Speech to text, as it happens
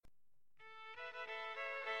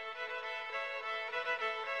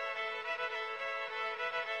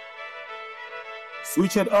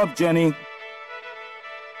Switch it up, Jenny.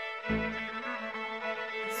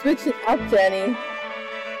 Switch it up, Jenny.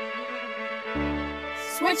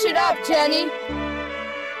 Switch it up, Jenny.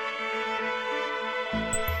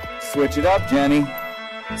 Switch it up, Jenny.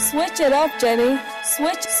 Switch it up, Jenny.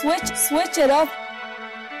 Switch it up.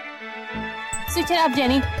 Switch it up,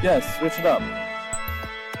 Jenny. Yes, switch it up.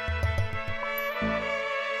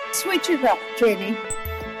 Switch it up, Jenny.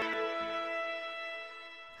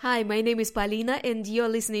 Hi, my name is Paulina and you're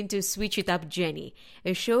listening to Switch It Up Jenny,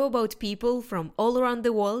 a show about people from all around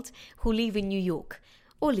the world who live in New York,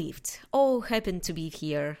 or lived, or happened to be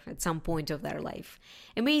here at some point of their life.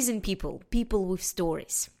 Amazing people, people with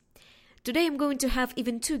stories. Today I'm going to have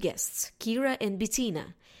even two guests, Kira and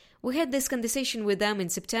Bettina. We had this conversation with them in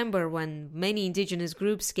September when many indigenous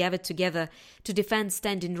groups gathered together to defend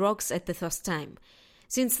Standing Rocks at the first time.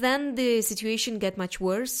 Since then, the situation got much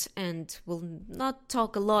worse, and we'll not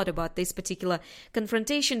talk a lot about this particular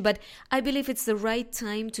confrontation, but I believe it's the right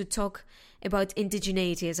time to talk about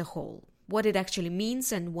indigeneity as a whole. What it actually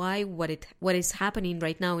means and why what is happening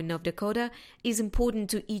right now in North Dakota is important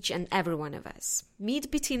to each and every one of us.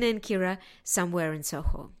 Meet Bettina and Kira somewhere in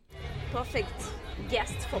Soho. Perfect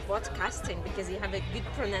guest for podcasting because you have a good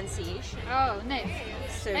pronunciation. Oh, nice.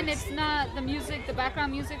 So and it's not the music, the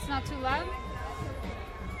background music's not too loud?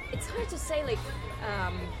 It's hard to say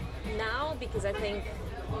now because I think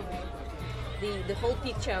the whole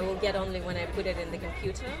picture I will get only when I put it in the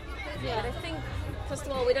computer. Yeah. But I think, first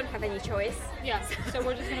of all, we don't have any choice. Yeah, so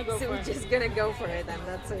we're just going to go so for we're it. just going to go for it, and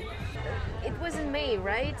that's it. It was in May,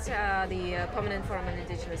 right? The Permanent Forum on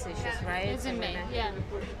Indigenous Issues, right? It's in May, yeah.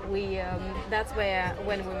 We that's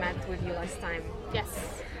when we met with you last time. Yes.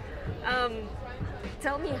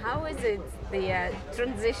 Tell me, how is it, the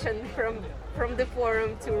transition from the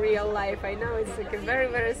forum to real life? I know it's like a very,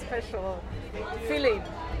 very special feeling.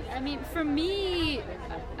 I mean, for me,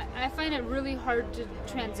 I find it really hard to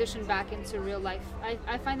transition back into real life.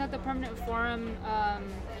 I find that the Permanent Forum,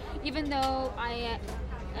 even though I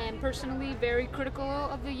am personally very critical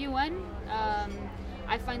of the UN,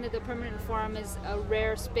 I find that the Permanent Forum is a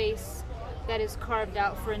rare space that is carved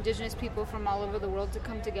out for Indigenous people from all over the world to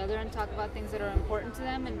come together and talk about things that are important to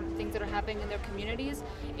them and things that are happening in their communities.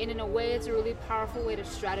 And in a way, it's a really powerful way to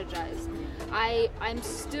strategize. I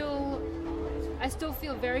still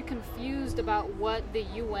feel very confused about what the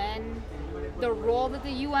UN, the role that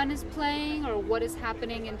the UN is playing, or what is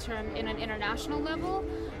happening in an international level,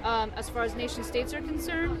 as far as nation states are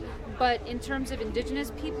concerned. But in terms of Indigenous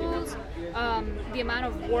peoples, the amount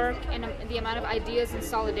of work and the amount of ideas and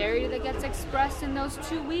solidarity that gets expressed in those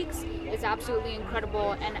 2 weeks is absolutely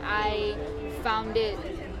incredible. And I found it,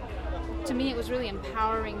 to me, it was really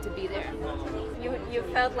empowering to be there. You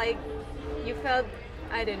felt,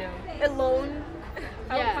 I don't know, alone.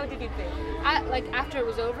 How did you feel? After it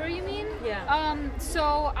was over, you mean? Yeah.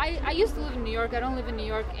 So I used to live in New York. I don't live in New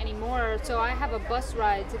York anymore. So I have a bus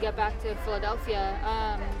ride to get back to Philadelphia.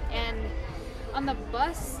 And on the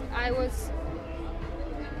bus, I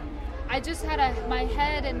just had my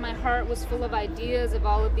head and my heart was full of ideas of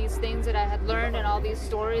all of these things that I had learned and all these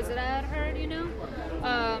stories that I had heard, you know?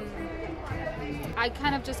 I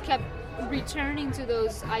kind of just kept returning to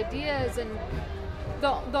those ideas, and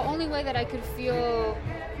the only way that I could feel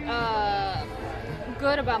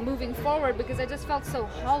good about moving forward, because I just felt so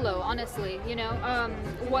hollow, honestly, you know,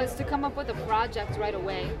 was to come up with a project right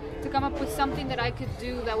away, to come up with something that I could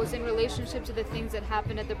do that was in relationship to the things that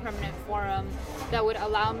happened at the Permanent Forum, that would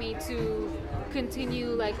allow me to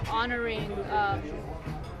continue honoring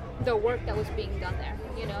the work that was being done there,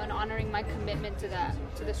 you know, and honoring my commitment to that,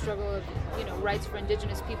 to the struggle of, you know, rights for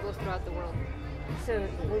Indigenous peoples throughout the world. So,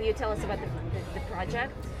 will you tell us about the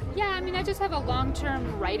project? Yeah, I mean, I just have a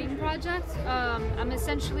long-term writing project. I'm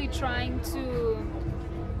essentially trying to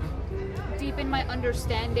deepen my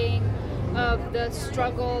understanding of the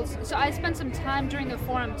struggles. So I spent some time during the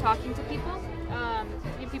forum talking to people,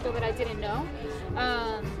 people that I didn't know.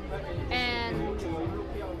 And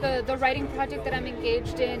the writing project that I'm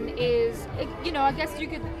engaged in is, you know, I guess you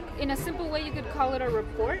could, in a simple way, you could call it a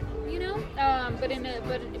report, you know, but in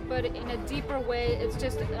a deeper way, it's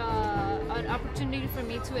just an opportunity for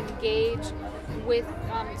me to engage with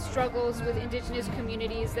struggles with Indigenous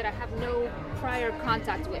communities that I have no prior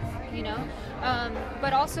contact with, you know,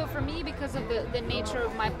 but also for me, because of the nature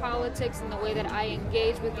of my politics and the way that I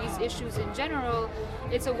engage with these issues in general,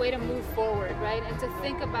 it's a way to move forward, right, and to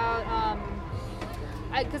think about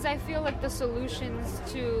because I feel like the solutions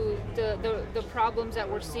to the problems that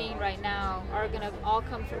we're seeing right now are going to all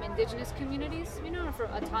come from indigenous communities, you know, or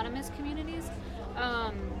from autonomous communities.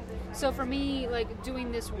 So for me, like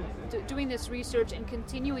doing this research and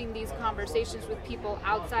continuing these conversations with people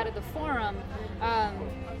outside of the forum,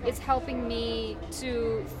 it's helping me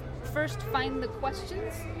to first find the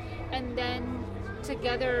questions and then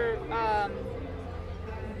together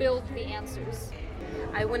build the answers.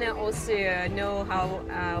 I want to also know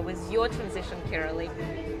how was your transition, Carolee?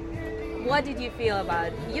 What did you feel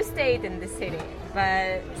about? You stayed in the city,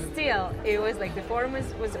 but still, it was like the forum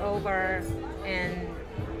was over, and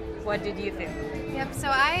what did you feel? Yep. So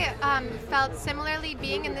I felt similarly.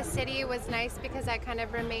 Being in the city was nice because I kind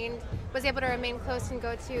of was able to remain close and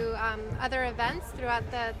go to other events throughout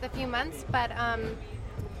the few months. But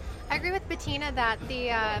I agree with Bettina that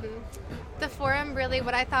the forum really,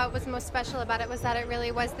 what I thought was most special about it was that it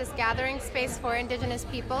really was this gathering space for Indigenous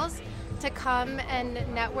peoples to come and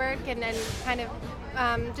network and kind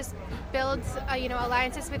of just build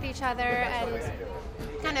alliances with each other and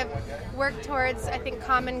kind of work towards, I think,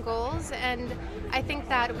 common goals. And I think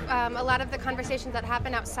that a lot of the conversations that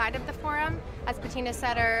happen outside of the forum, as Bettina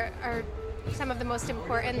said, are some of the most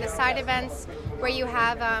important. The side events where you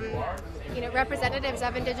have representatives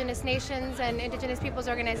of Indigenous nations and Indigenous peoples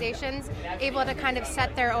organizations able to kind of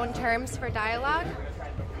set their own terms for dialogue.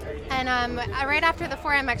 And right after the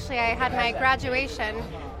forum, actually, I had my graduation.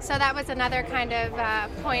 So that was another kind of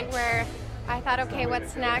point where I thought, okay,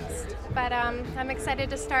 what's next? But I'm excited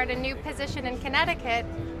to start a new position in Connecticut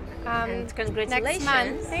and congratulations. Next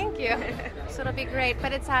month. Thank you. So it'll be great.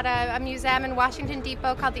 But it's at a museum in Washington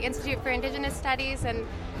Depot called the Institute for Indigenous Studies, and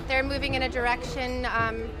they're moving in a direction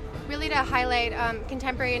really to highlight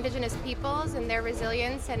contemporary Indigenous peoples and their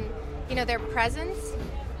resilience and their presence.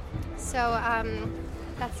 So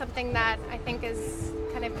that's something that I think is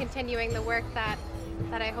kind of continuing the work that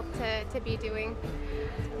I hope to be doing.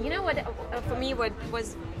 You know what, for me, what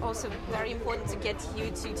was also very important to get you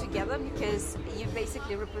two together, because you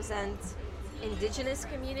basically represent Indigenous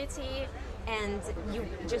community and you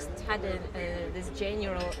just had this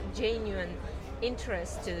genuine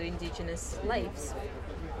interest to Indigenous lives.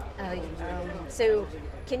 So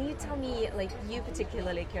can you tell me, like, you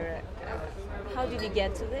particularly, Kara, how did you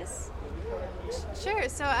get to this? Sure.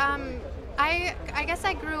 So I guess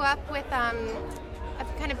I grew up with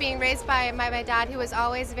kind of being raised by my dad, who was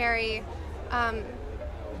always very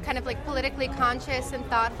kind of like politically conscious and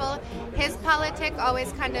thoughtful. His politic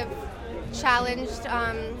always kind of challenged,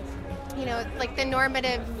 like the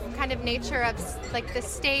normative kind of nature of like the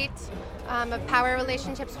state, of power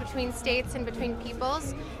relationships between states and between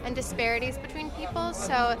peoples, and disparities between peoples.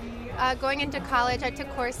 So going into college, I took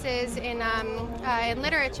courses in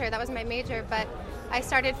literature. That was my major, but I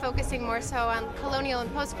started focusing more so on colonial and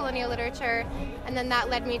post-colonial literature, and then that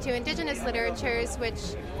led me to Indigenous literatures,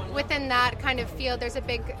 which within that kind of field there's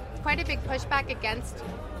quite a big pushback against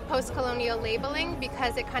post-colonial labeling,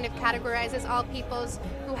 because it kind of categorizes all peoples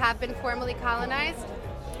who have been formally colonized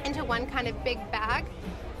into one kind of big bag.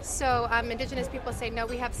 So Indigenous people say, no,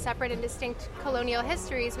 we have separate and distinct colonial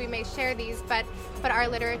histories. We may share these, but our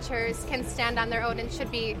literatures can stand on their own and should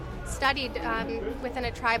be studied within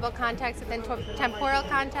a tribal context, within temporal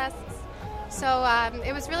contexts. So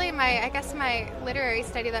it was really my literary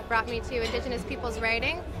study that brought me to Indigenous people's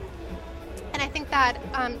writing. And I think that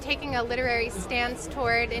taking a literary stance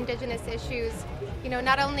toward Indigenous issues,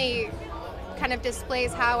 not only kind of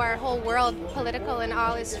displays how our whole world, political and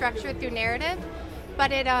all, is structured through narrative,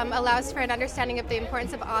 but it allows for an understanding of the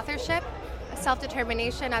importance of authorship,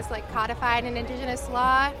 self-determination as like codified in Indigenous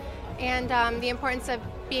law, and the importance of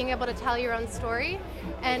being able to tell your own story,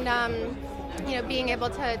 and being able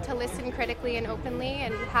to listen critically and openly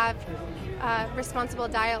and have responsible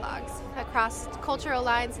dialogues across cultural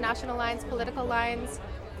lines, national lines, political lines.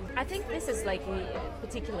 I think this is like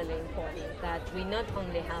particularly important, that we not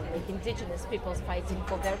only have like Indigenous peoples fighting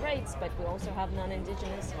for their rights, but we also have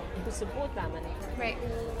non-Indigenous who support them. And right.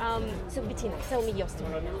 So Bettina, tell me your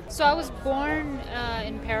story now. So I was born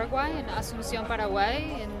in Paraguay, in Asunción,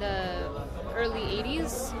 Paraguay, in the early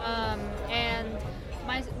 80s, and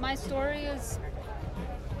my story is,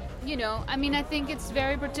 I think it's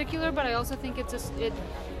very particular, but I also think it's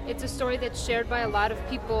a story that's shared by a lot of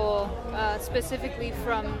people, specifically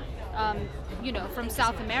from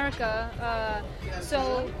South America.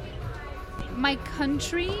 So my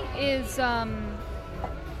country is,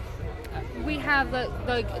 we have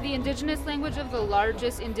the indigenous language of the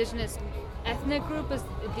largest indigenous ethnic group is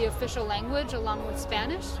the official language, along with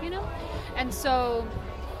Spanish, and so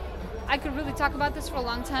I could really talk about this for a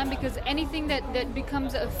long time, because anything that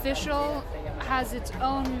becomes official has its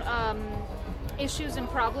own issues and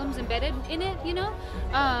problems embedded in it, you know.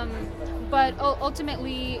 But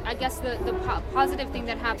ultimately, I guess the positive thing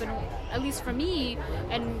that happened, at least for me,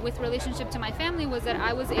 and with relationship to my family, was that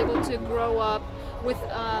I was able to grow up with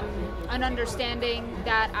an understanding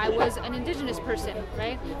that I was an indigenous person,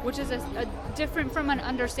 right? Which is a different from an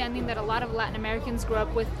understanding that a lot of Latin Americans grow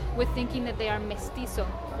up with thinking that they are mestizo,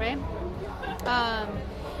 right?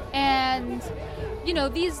 And you know,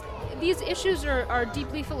 these issues are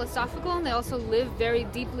deeply philosophical, and they also live very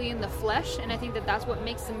deeply in the flesh, and I think that that's what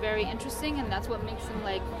makes them very interesting, and that's what makes them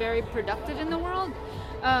like very productive in the world.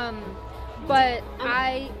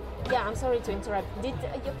 I'm sorry to interrupt. Did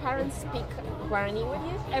your parents speak Guarani with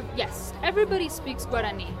you? Yes, everybody speaks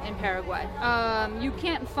Guarani in Paraguay. You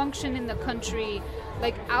can't function in the country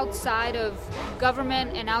like outside of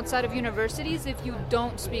government and outside of universities if you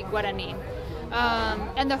don't speak Guarani.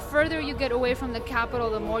 And the further you get away from the capital,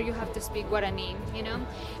 the more you have to speak Guarani, you know?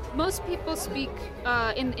 Most people speak,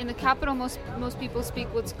 in the capital, most people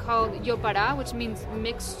speak what's called Yopara, which means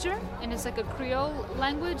mixture, and it's like a Creole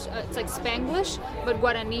language. It's like Spanglish, but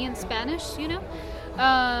Guarani and Spanish, you know?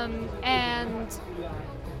 And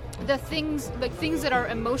the things that are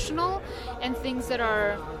emotional and things that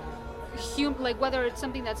are like whether it's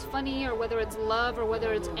something that's funny or whether it's love or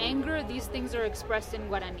whether it's anger, these things are expressed in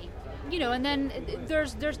Guarani. You know, and then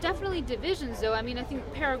there's definitely divisions, though. I mean, I think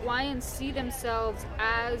Paraguayans see themselves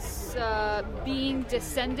as being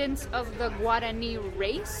descendants of the Guarani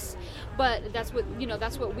race, but that's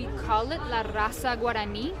what we call it, la raza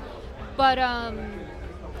Guarani. But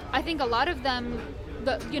I think a lot of them,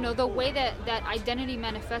 the way that identity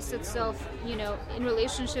manifests itself, you know, in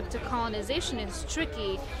relationship to colonization is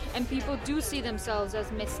tricky, and people do see themselves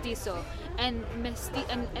as mestizo. And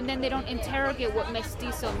then they don't interrogate what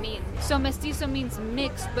mestizo means. So mestizo means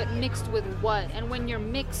mixed, but mixed with what? And when you're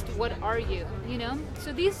mixed, what are you? You know?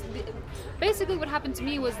 So basically what happened to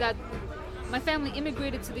me was that my family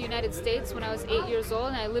immigrated to the United States when I was 8 years old,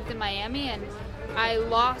 and I lived in Miami, and I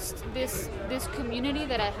lost this community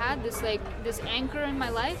that I had, this anchor in my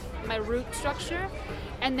life, my root structure,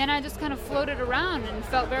 and then I just kind of floated around and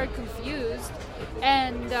felt very confused,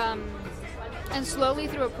 and slowly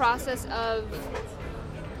through a process of,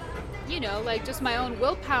 you know, like just my own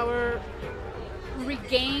willpower,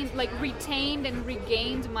 retained and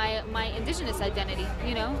regained my indigenous identity,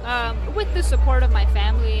 you know, with the support of my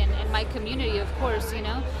family and my community, of course, you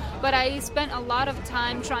know. But I spent a lot of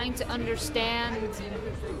time trying to understand.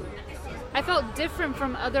 I felt different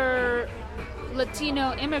from other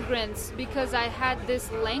Latino immigrants because I had this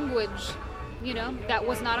language, you know, that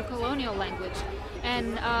was not a colonial language.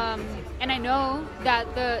 And I know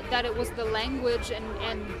that it was the language,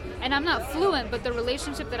 and I'm not fluent, but the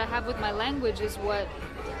relationship that I have with my language is what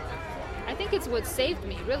I think it's what saved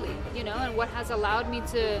me, really, you know, and what has allowed me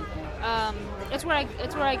to. It's where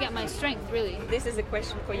I get my strength, really. This is a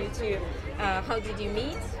question for you too. How did you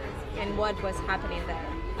meet, and what was happening there?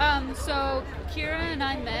 So Kira and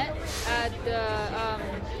I met at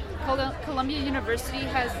the Columbia University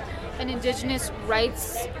has an Indigenous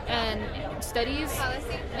Rights and Studies,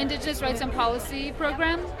 Indigenous Rights and Policy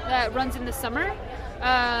program that runs in the summer,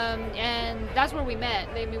 and that's where we met.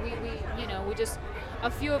 We just, a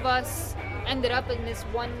few of us ended up in this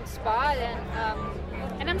one spot,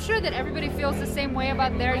 and I'm sure that everybody feels the same way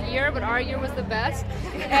about their year, but our year was the best,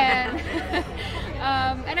 and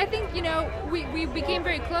and I think, you know, we became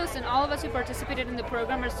very close, and all of us who participated in the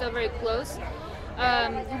program are still very close.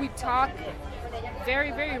 We talk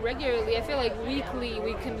very, very regularly. I feel like weekly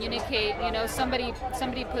we communicate. You know, somebody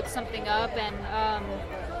puts something up, and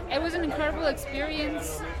it was an incredible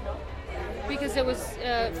experience because it was,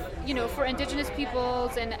 you know, for Indigenous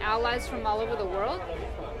peoples and allies from all over the world.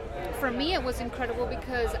 For me, it was incredible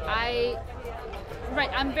because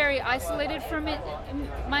I'm very isolated from it,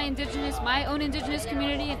 my own Indigenous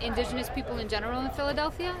community and Indigenous people in general in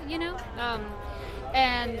Philadelphia, you know.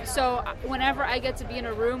 And so whenever I get to be in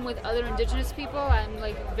a room with other Indigenous people, I'm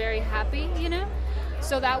like very happy, you know.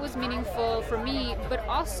 So that was meaningful for me, but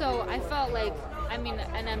also I felt like, I mean,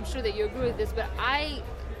 and I'm sure that you agree with this, but I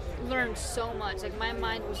learned so much. Like my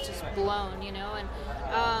mind was just blown, you know, and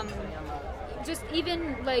just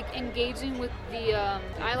even like engaging with the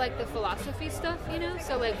I like the philosophy stuff, you know,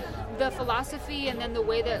 so like the philosophy and then the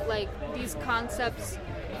way that like these concepts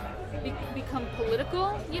become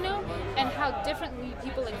political, you know, and how differently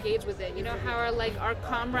people engage with it, you know, how our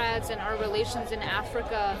comrades and our relations in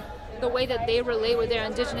Africa, the way that they relate with their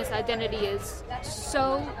Indigenous identity is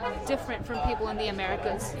so different from people in the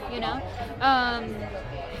Americas, you know,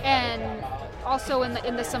 and also in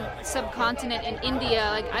the subcontinent in India.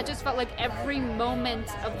 Like I just felt like every moment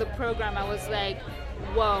of the program I was like,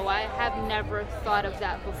 whoa, I have never thought of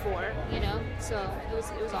that before, you know? So it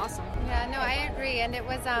was awesome. Yeah, no, I agree. And it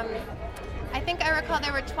was, I think I recall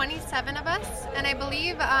there were 27 of us, and I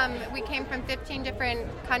believe we came from 15 different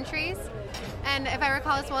countries. And if I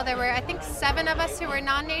recall as well, there were, I think, 7 of us who were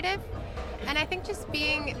non-native. And I think just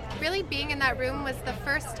being in that room was the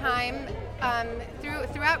first time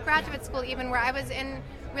throughout graduate school even where I was in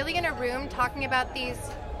a room talking about these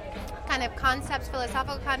kind of concepts,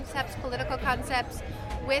 philosophical concepts, political concepts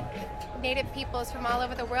with Native peoples from all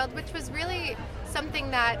over the world, which was really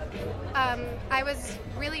something that I was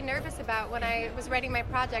really nervous about when I was writing my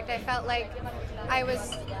project. I felt like I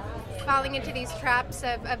was falling into these traps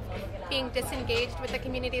of being disengaged with the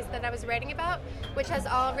communities that I was writing about, which, as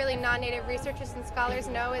all really non-native researchers and scholars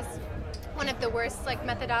know, is one of the worst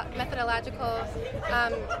methodological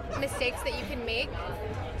mistakes that you can make.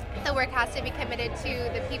 The work has to be committed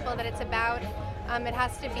to the people that it's about. It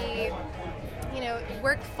has to be,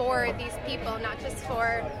 work for these people, not just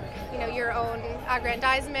for, your own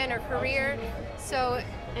aggrandizement or career. So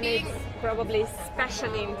it's probably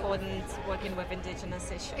especially important working with indigenous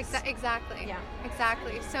issues. Exactly. Yeah.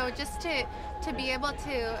 Exactly. So just to be able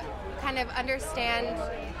to kind of understand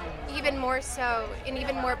even more so and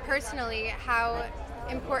even more personally how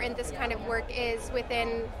important this kind of work is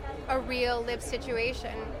within a real lived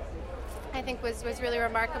situation, I think was really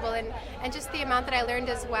remarkable, and just the amount that I learned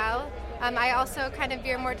as well. I also kind of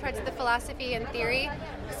veer more towards the philosophy and theory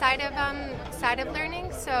side of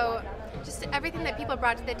learning. So just everything that people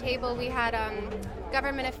brought to the table. We had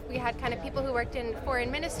government. We had kind of people who worked in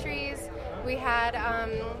foreign ministries. We had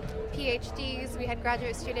PhDs. We had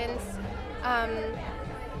graduate students.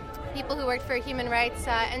 People who worked for human rights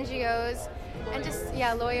NGOs, and just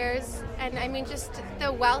lawyers. And I mean, just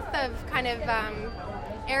the wealth of kind of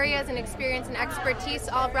areas and experience and expertise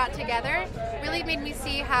all brought together really made me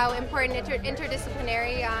see how important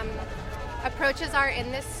interdisciplinary approaches are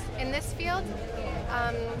in this field,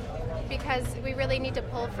 because we really need to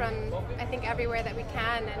pull from, I think, everywhere that we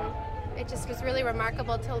can, and it just was really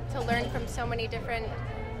remarkable to learn from so many different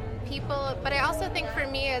people. But I also think for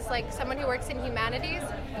me, as like someone who works in humanities,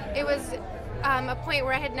 it was a point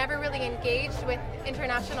where I had never really engaged with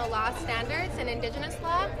international law standards and indigenous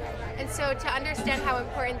law, and so to understand how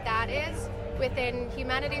important that is within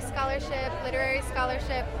humanities scholarship, literary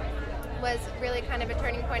scholarship, was really kind of a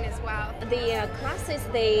turning point as well. The classes,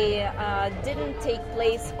 they didn't take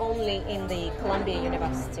place only in the Columbia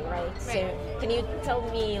University, right? So can you tell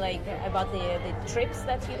me about the trips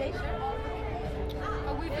that you did?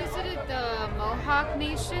 We visited the Mohawk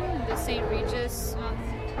Nation, the St. Regis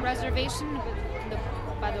Reservation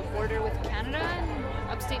by the border with Canada in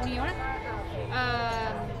upstate New York.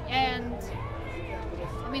 And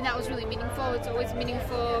I mean, that was really meaningful. It's always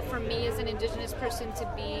meaningful for me as an Indigenous person to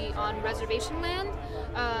be on reservation land,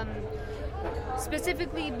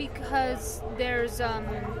 specifically because there's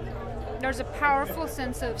a powerful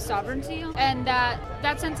sense of sovereignty, and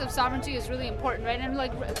that sense of sovereignty is really important, right? And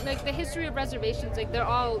like the history of reservations, they're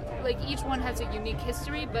all each one has a unique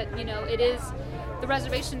history, but it is the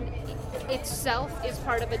reservation itself is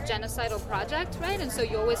part of a genocidal project, right? And so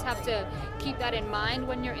you always have to keep that in mind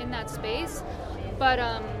when you're in that space. But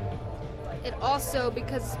it also,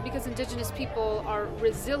 because Indigenous people are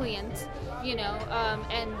resilient,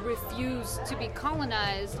 and refuse to be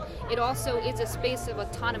colonized, it also is a space of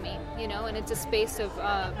autonomy, and it's a space of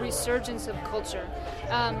resurgence of culture.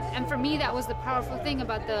 And for me, that was the powerful thing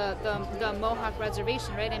about the Mohawk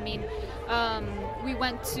Reservation, right? I mean, we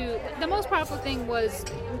went to, the most powerful thing was,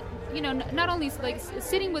 not only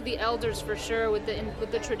sitting with the elders for sure, with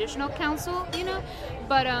the traditional council,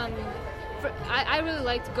 but I really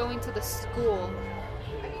liked going to the school.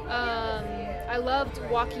 I loved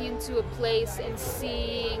walking into a place and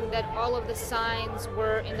seeing that all of the signs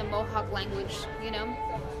were in the Mohawk language,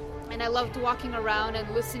 and I loved walking around and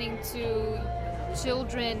listening to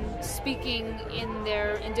children speaking in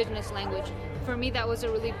their Indigenous language. For me, that was a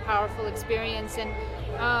really powerful experience, and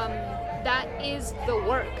that is the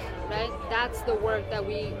work, right? That's the work that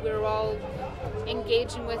we're all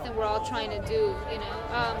engaging with and we're all trying to do,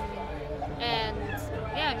 and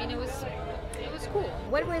yeah, I mean, it was cool.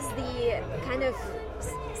 What was the kind of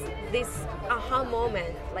this aha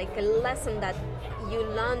moment, a lesson that you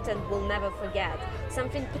learned and will never forget?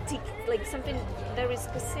 Something something very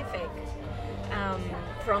specific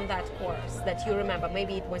from that course that you remember?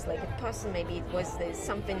 Maybe it was a person, maybe it was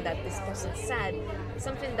something that this person said,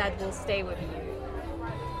 something that will stay with you.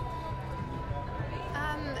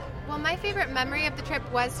 Well, my favorite memory of the trip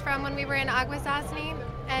was from when we were in Akwesasne,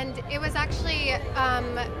 and it was actually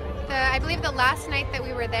I believe the last night that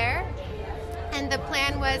we were there. And the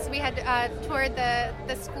plan was we had toured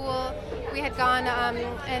the school, we had gone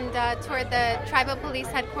and toured the tribal police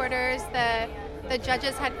headquarters, the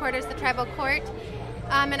judges' headquarters, the tribal court.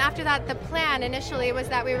 And after that, the plan initially was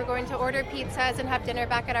that we were going to order pizzas and have dinner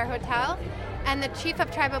back at our hotel. And the chief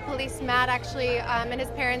of tribal police, Matt, actually, and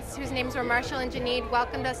his parents, whose names were Marshall and Janine,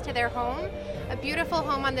 welcomed us to their home, a beautiful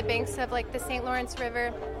home on the banks of like the St. Lawrence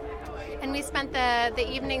River. And we spent the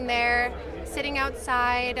evening there, sitting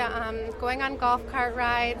outside, going on golf cart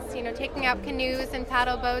rides, taking out canoes and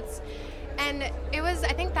paddle boats. And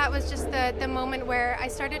I think that was just the moment where I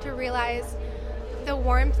started to realize the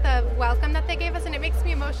warmth of welcome that they gave us. And it makes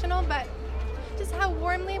me emotional, but just how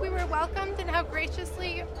warmly we were welcomed and how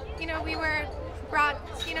graciously, we were brought,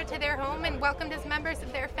 to their home and welcomed as members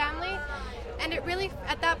of their family. And it really,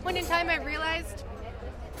 at that point in time, I realized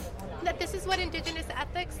that this is what Indigenous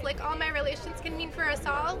ethics, like all my relations, can mean for us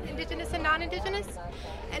all, Indigenous and non-Indigenous.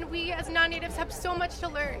 And we as non-Natives have so much to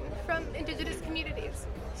learn from Indigenous communities.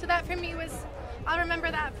 So that for me I'll remember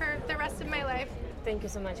that for the rest of my life. Thank you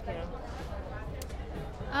so much, Carol.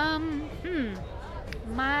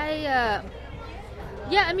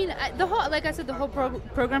 The whole, like I said, the whole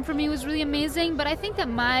program for me was really amazing, but I think that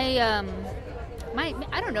my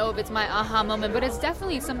I don't know if it's my aha moment, but it's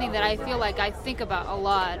definitely something that I feel like I think about a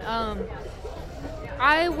lot.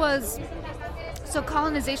 So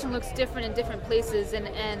colonization looks different in different places, and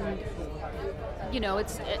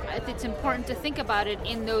it's important to think about it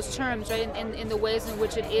in those terms, right? In the ways in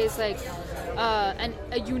which it is like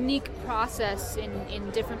a unique process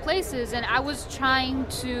in different places. And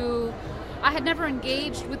I had never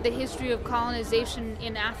engaged with the history of colonization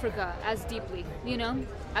in Africa as deeply,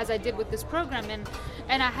 as I did with this program,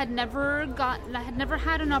 and I had never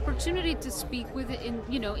had an opportunity to speak with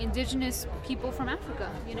Indigenous people from Africa.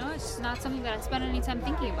 It's just not something that I spent any time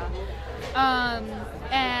thinking about.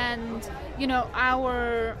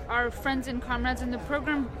 Our friends and comrades in the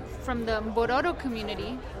program from the Bororo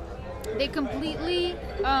community, they completely,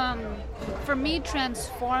 for me,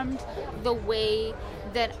 transformed the way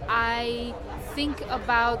that I think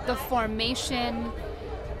about the formation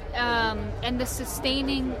and the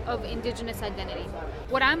sustaining of Indigenous identity.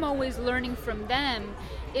 What I'm always learning from them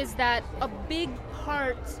is that a big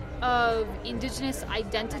part of Indigenous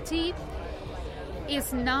identity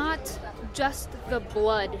is not just the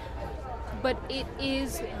blood, but it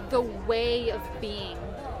is the way of being.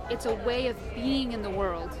 It's a way of being in the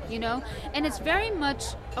world, And it's very much,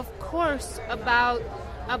 of course, about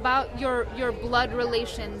your blood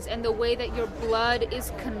relations and the way that your blood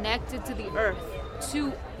is connected to the earth,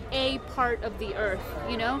 to a part of the earth,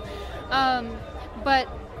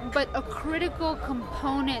 but a critical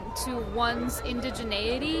component to one's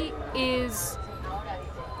indigeneity is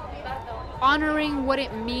honoring what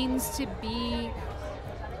it means to be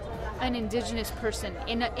an Indigenous person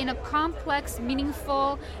in a complex,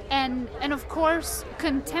 meaningful, and of course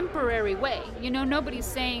contemporary way. Nobody's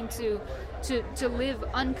saying to live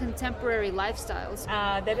uncontemporary lifestyles.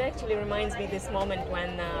 That actually reminds me this moment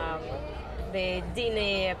when the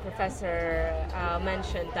Dine professor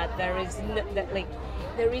mentioned that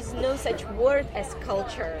there is no such word as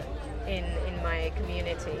culture in my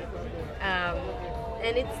community,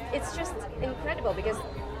 and it's just incredible because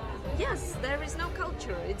yes, there is no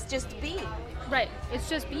culture. It's just being. Right. It's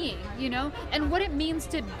just being, And what it means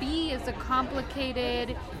to be is a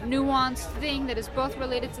complicated, nuanced thing that is both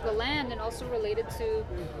related to the land and also related to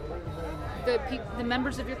the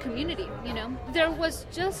members of your community, There was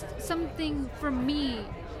just something for me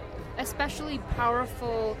especially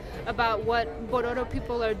powerful about what Bororo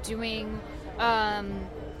people are doing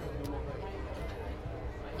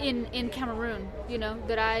in Cameroon,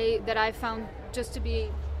 that I found just to be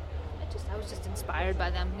I was just inspired by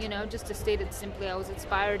them, just to state it simply. I was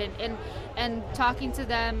inspired and talking to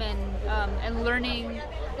them and learning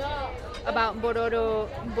about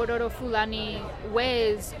Bororo Fulani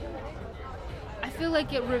ways. I feel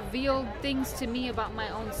like it revealed things to me about my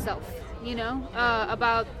own self,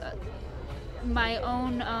 about my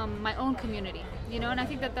own community, and I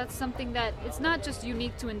think that that's something that it's not just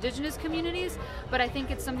unique to Indigenous communities, but I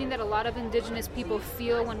think it's something that a lot of Indigenous people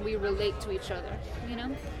feel when we relate to each other,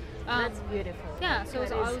 That's beautiful. Yeah, so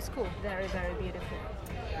it was cool. Very, very beautiful.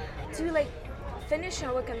 To finish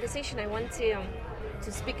our conversation, I want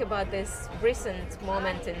to speak about this recent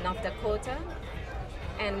moment in North Dakota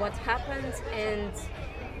and what happened, and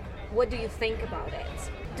what do you think about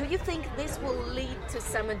it? Do you think this will lead to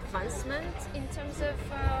some advancement in terms of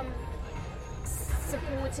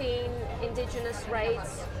supporting Indigenous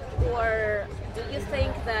rights, or do you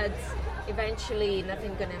think that eventually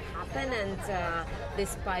nothing gonna happen, and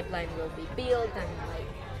this pipeline will be built, and like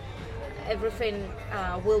everything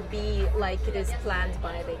will be like it is planned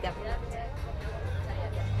by the government.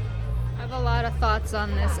 I have a lot of thoughts on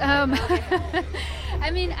this. I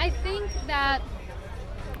mean, I think that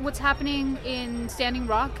what's happening in Standing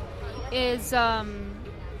Rock is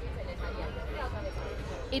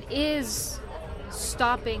it is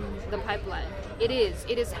stopping the pipeline. It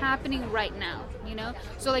is happening right now, you know?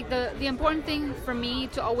 So like the important thing for me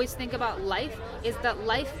to always think about life is that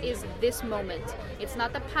life is this moment. It's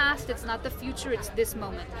not the past, it's not the future, it's this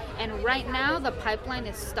moment. And right now the pipeline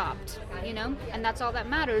is stopped, you know? And that's all that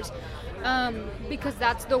matters. Because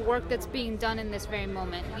that's the work that's being done in this very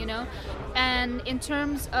moment, you know? And in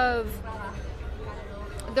terms of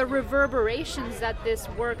the reverberations that this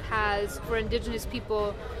work has for Indigenous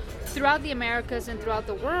people throughout the Americas and throughout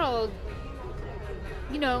the world,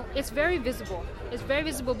 you know, it's very visible. It's very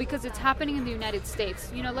visible because it's happening in the United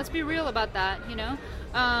States. You know, let's be real about that, you know?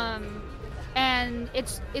 And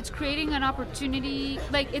it's creating an opportunity,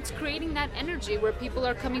 like it's creating that energy where people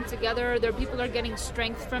are coming together, people are getting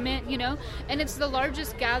strength from it, you know? And it's the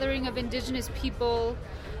largest gathering of Indigenous people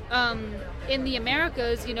in the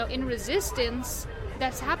Americas, you know, in resistance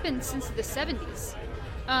that's happened since the 70s.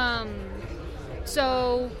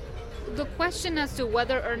 So the question as to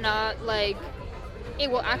whether or not, like, it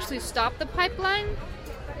will actually stop the pipeline,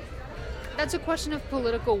 that's a question of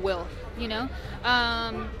political will, you know?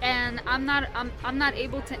 And I'm not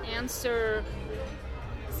able to answer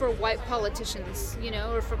for white politicians, you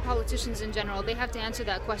know, or for politicians in general. They have to answer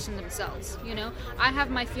that question themselves, you know? I have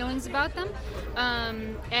my feelings about them,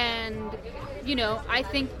 and, you know, I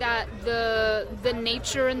think that the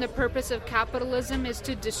nature and the purpose of capitalism is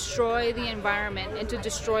to destroy the environment and to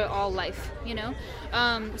destroy all life, you know?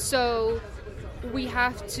 So we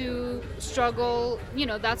have to struggle, you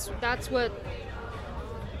know, that's what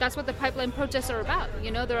the pipeline protests are about, you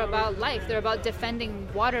know? They're about life, they're about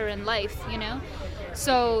defending water and life, you know?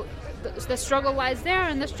 So the struggle lies there,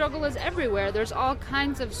 and the struggle is everywhere. There's all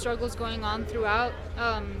kinds of struggles going on throughout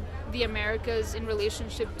the Americas in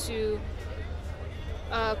relationship to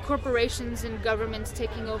corporations and governments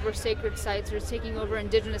taking over sacred sites or taking over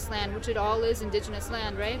Indigenous land, which it all is Indigenous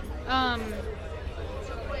land, right?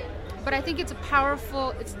 But I think it's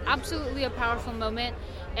absolutely a powerful moment,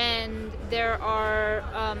 and there are,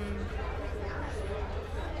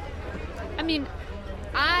 I mean,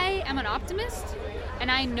 I am an optimist, and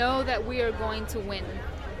I know that we are going to win,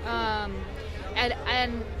 and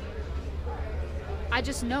I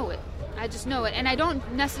just know it. And I don't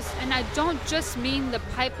just mean the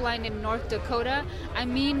pipeline in North Dakota. I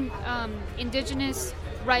mean Indigenous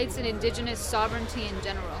rights and Indigenous sovereignty in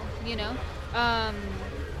general, you know?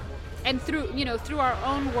 And through our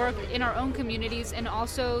own work in our own communities, and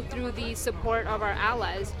also through the support of our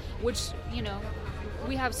allies, which, you know,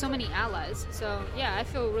 we have so many allies. So yeah, I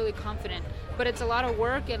feel really confident, but it's a lot of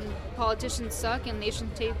work, and politicians suck, and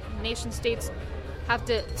nation states have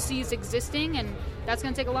to cease existing, and that's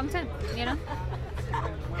going to take a long time, you know?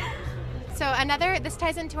 So this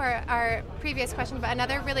ties into our previous question, but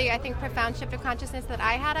another really, I think, profound shift of consciousness that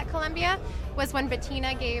I had at Columbia was when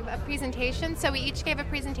Bettina gave a presentation. So we each gave a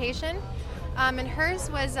presentation, and hers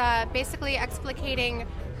was basically explicating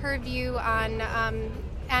her view on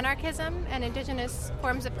anarchism and Indigenous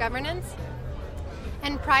forms of governance.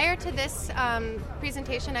 And prior to this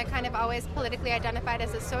presentation, I kind of always politically identified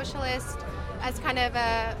as a socialist, as kind of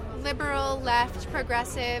a liberal, left,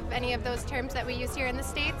 progressive, any of those terms that we use here in the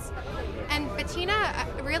States. And Bettina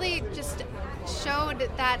really just showed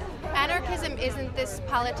that anarchism isn't this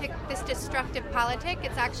destructive politic.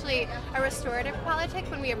 It's actually a restorative politic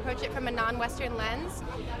when we approach it from a non-Western lens.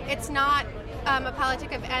 It's not a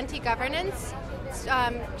politic of anti-governance. It's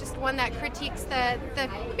just one that critiques the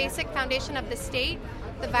basic foundation of the state,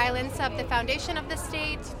 the violence of the foundation of the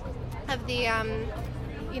state, of the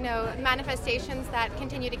manifestations that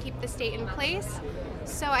continue to keep the state in place.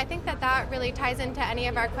 So I think that really ties into any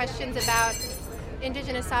of our questions about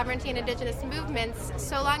Indigenous sovereignty and Indigenous movements.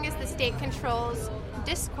 So long as the state controls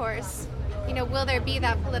discourse, you know, will there be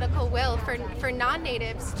that political will for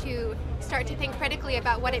non-natives to start to think critically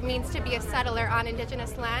about what it means to be a settler on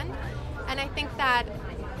Indigenous land? And I think that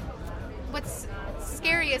what's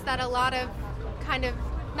scary is that a lot of kind of,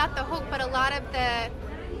 not the hope, but a lot of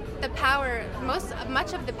the power,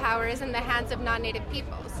 much of the power is in the hands of non-native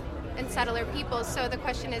peoples and settler peoples. So the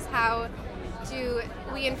question is, how do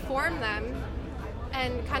we inform them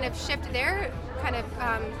and kind of shift their kind of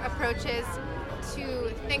approaches to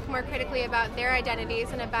think more critically about their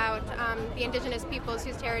identities and about the Indigenous peoples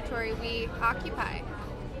whose territory we occupy?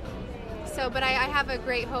 So, but I have a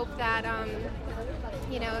great hope that,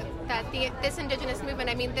 that this Indigenous movement,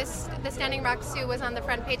 the Standing Rock Sioux was on the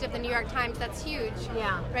front page of the New York Times. That's huge.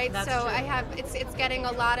 Yeah. Right. That's so true. it's getting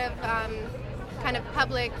a lot of kind of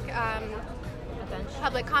public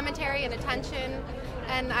commentary and attention,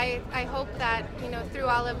 and I hope that through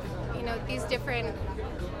all of these different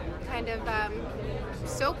kind of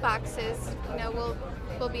soapboxes,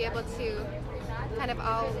 we'll be able to kind of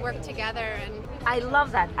all work together. And I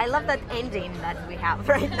love that ending that we have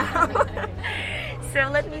right now. So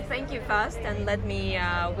let me thank you first, and let me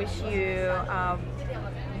wish you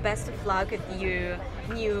best of luck at your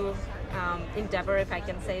new endeavor, if I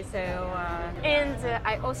can say so. And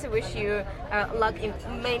I also wish you luck in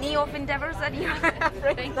many of endeavors that you have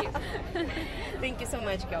right Thank now. you. Thank you so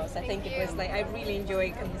much, girls. I think it was I really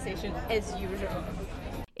enjoyed conversation as usual.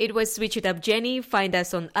 It was Switch It Up Jenny. Find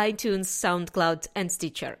us on iTunes, SoundCloud, and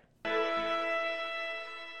Stitcher.